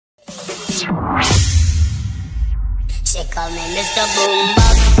She call me Mr.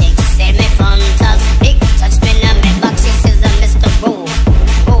 Boombastic, say me fantastic. Touch me on my back, she says I'm Mr.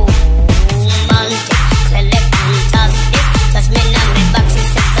 Romantic, clearly fantastic. Touch me on my back, she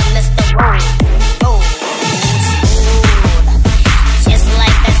says I'm Mr. Smooth, just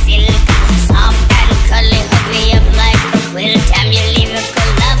like a silk, soft and curly. Hug me up like a quilt. Time you leave a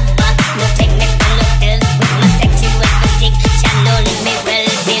collabo. No technical look with my sexual physique. Channel me well,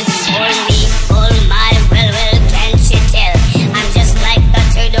 built for me, all my well, can't you tell? I'm just like a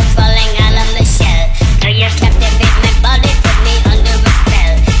turtle falling out of the shell. Girl, you captivate my body, put me under a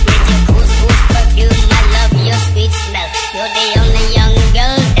spell. With your cool perfume, I love your sweet smell. You're the only young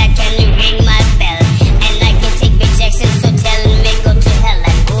girl that can ring my bell. And I can take rejection, so tell me go to hell.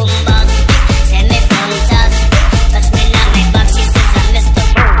 I'm bombastic, tell me fantastic. Touch me now, my back, she says I'm Mr.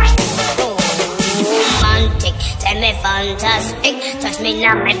 Romantic, tell me fantastic. Touch me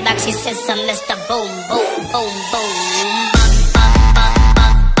now, my back, she says I'm Mr. Boom, boom, boom, boom.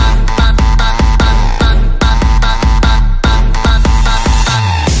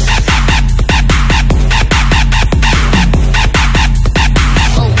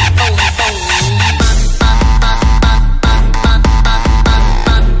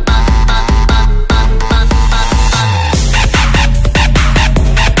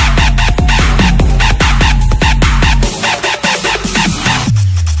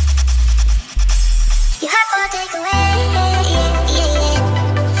 You have to take away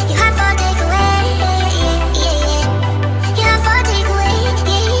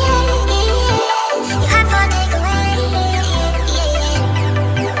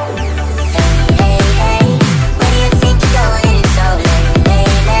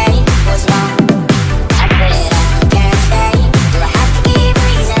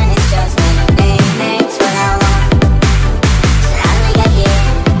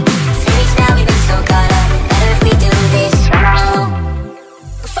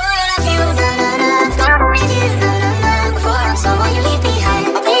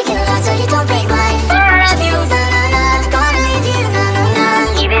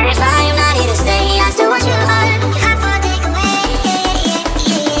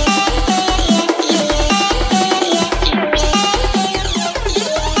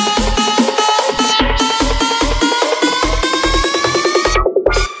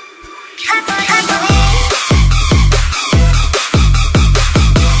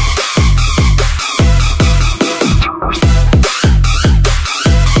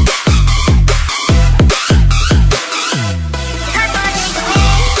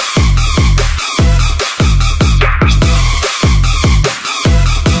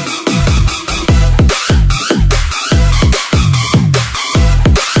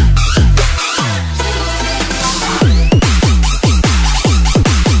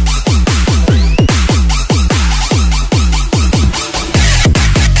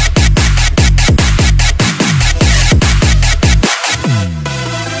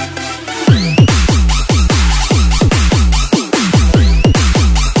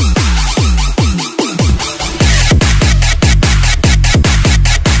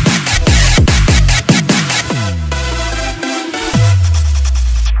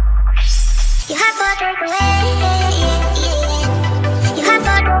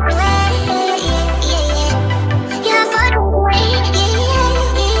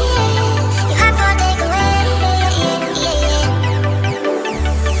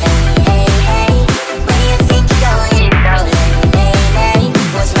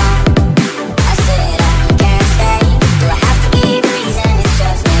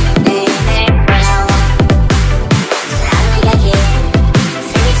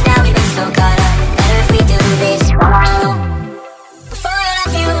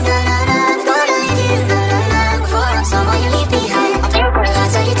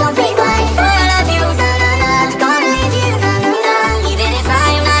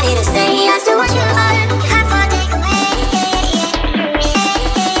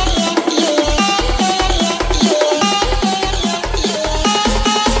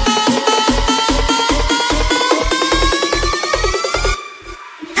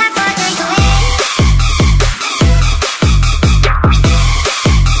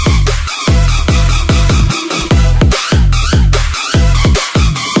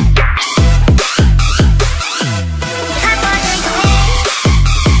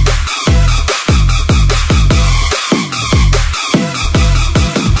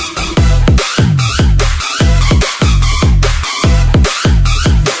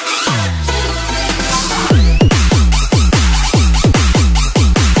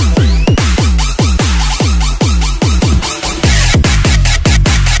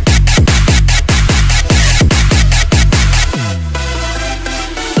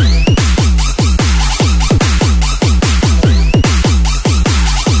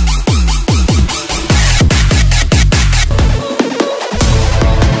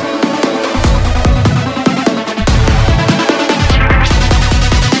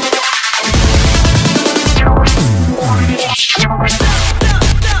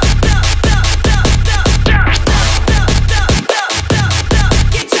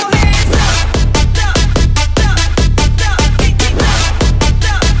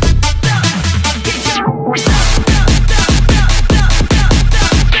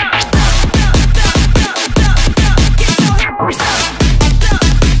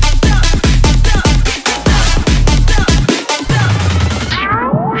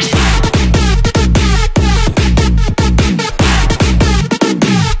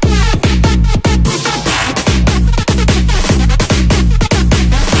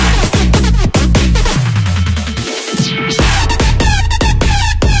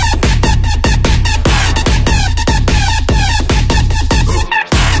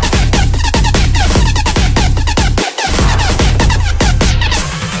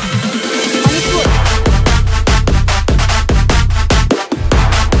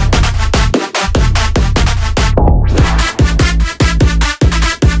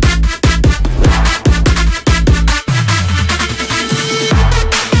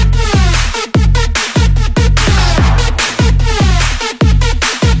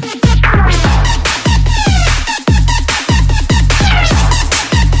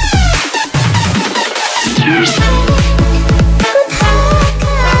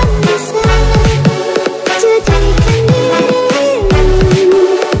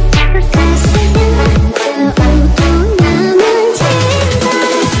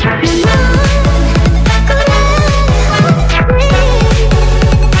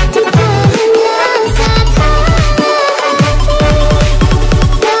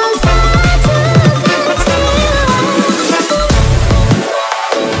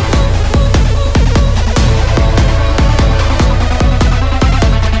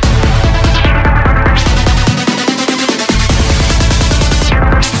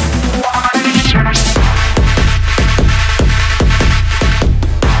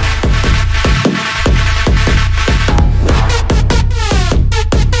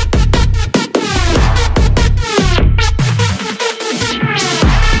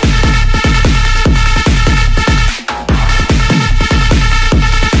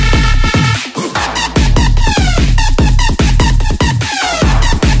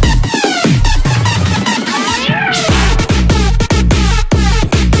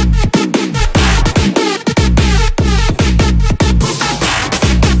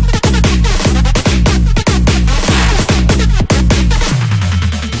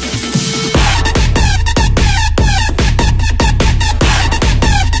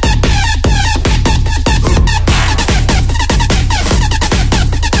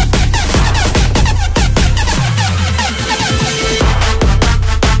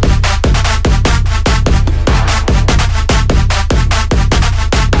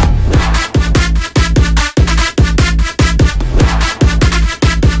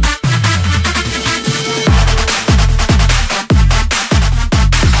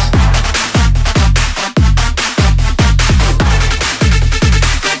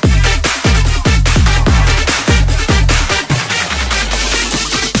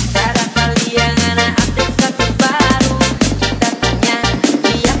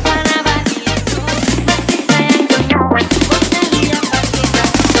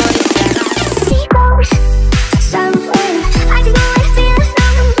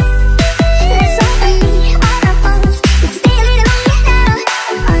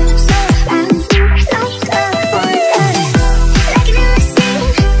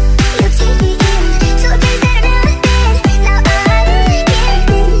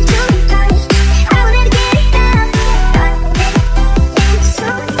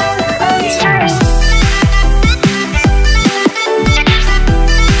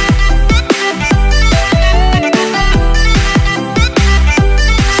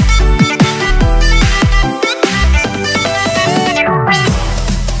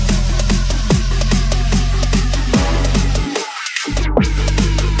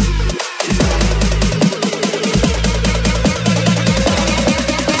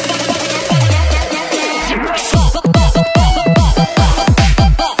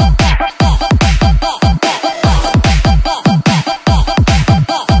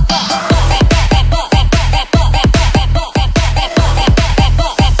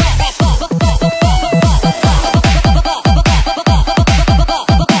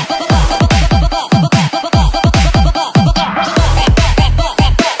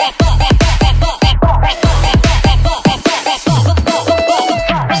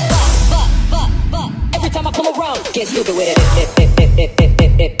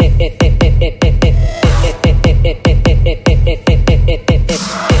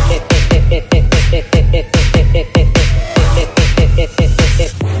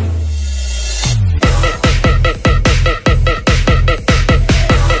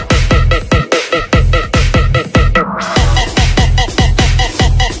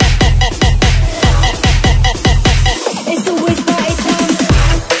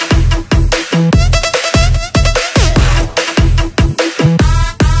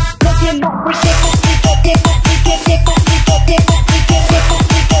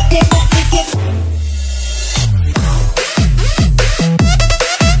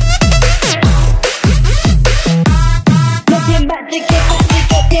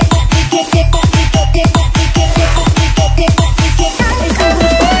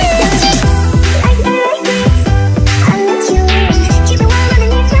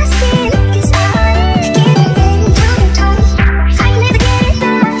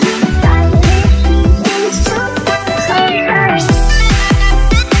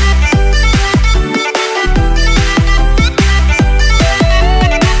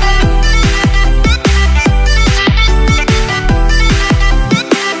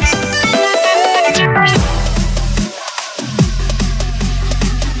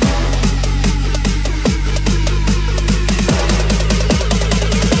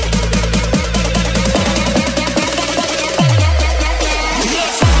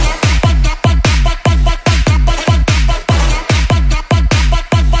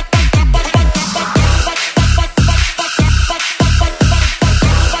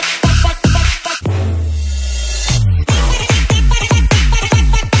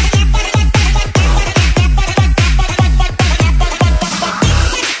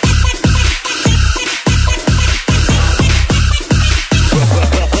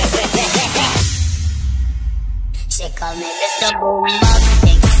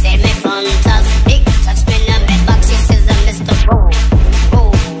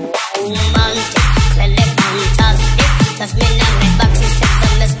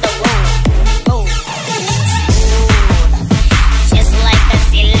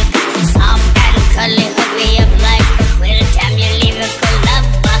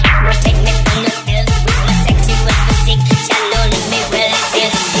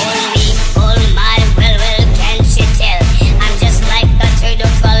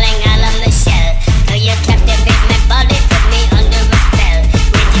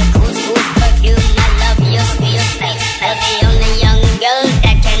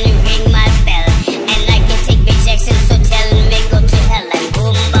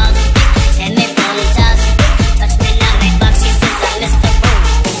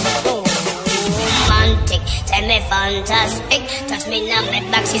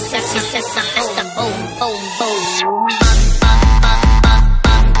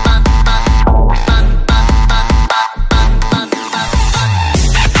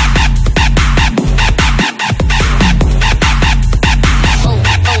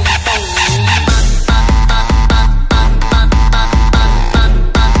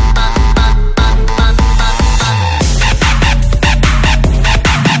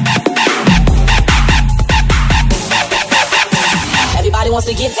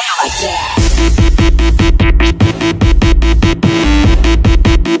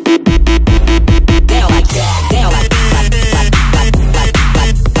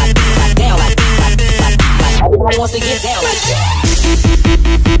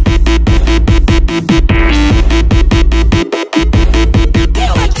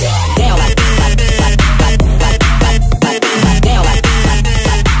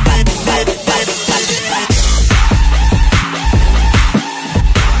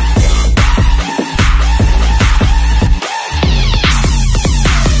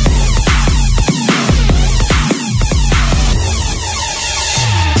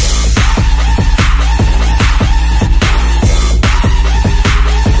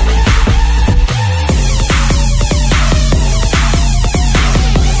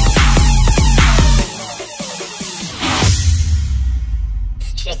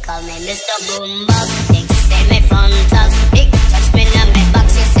Mr. Boombastic, say me fantastic. Touch me now, me back,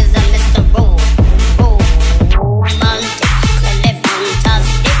 she says I'm Mr. Romantic, really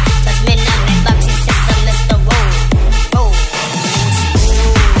fantastic. Touch me now, me back, she says I'm Mr.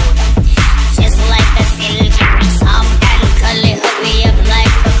 Just like a silk, soft and curly, hug me up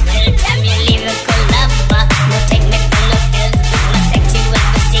like a quilt. Damn you lyrical lover, no technical appeal. My sexual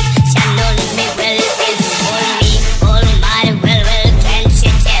physique, shall know me well. Is hold my well, can't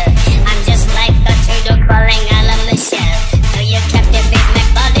you tell? I'm just like a turtle crawling out of my shell. So you captivate my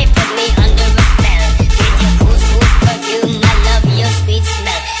body, put me under a spell. With your cool perfume, I love your sweet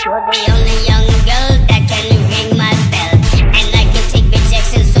smell. You're the only young girl that can ring my bell, and I can take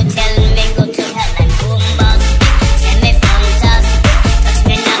rejection, so tell me go to hell. I'm boombastic, tell me fantastic. Touch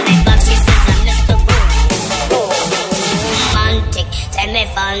me now, my back, she says I'm Mr. Romantic, tell me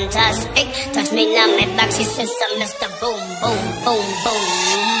fantastic. Touch me now, my back, she says I'm Mr. Boom, boom, boom, boom.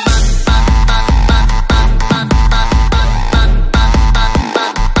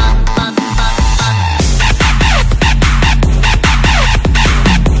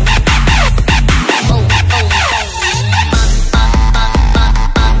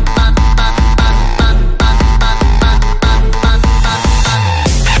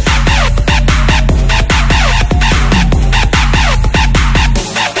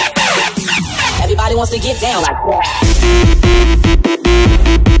 Everybody wants to get down like that.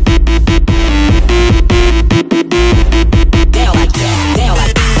 Down like that. Down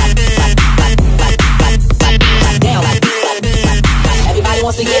like that. Down like that. Everybody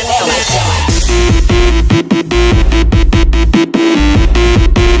wants to get down like that.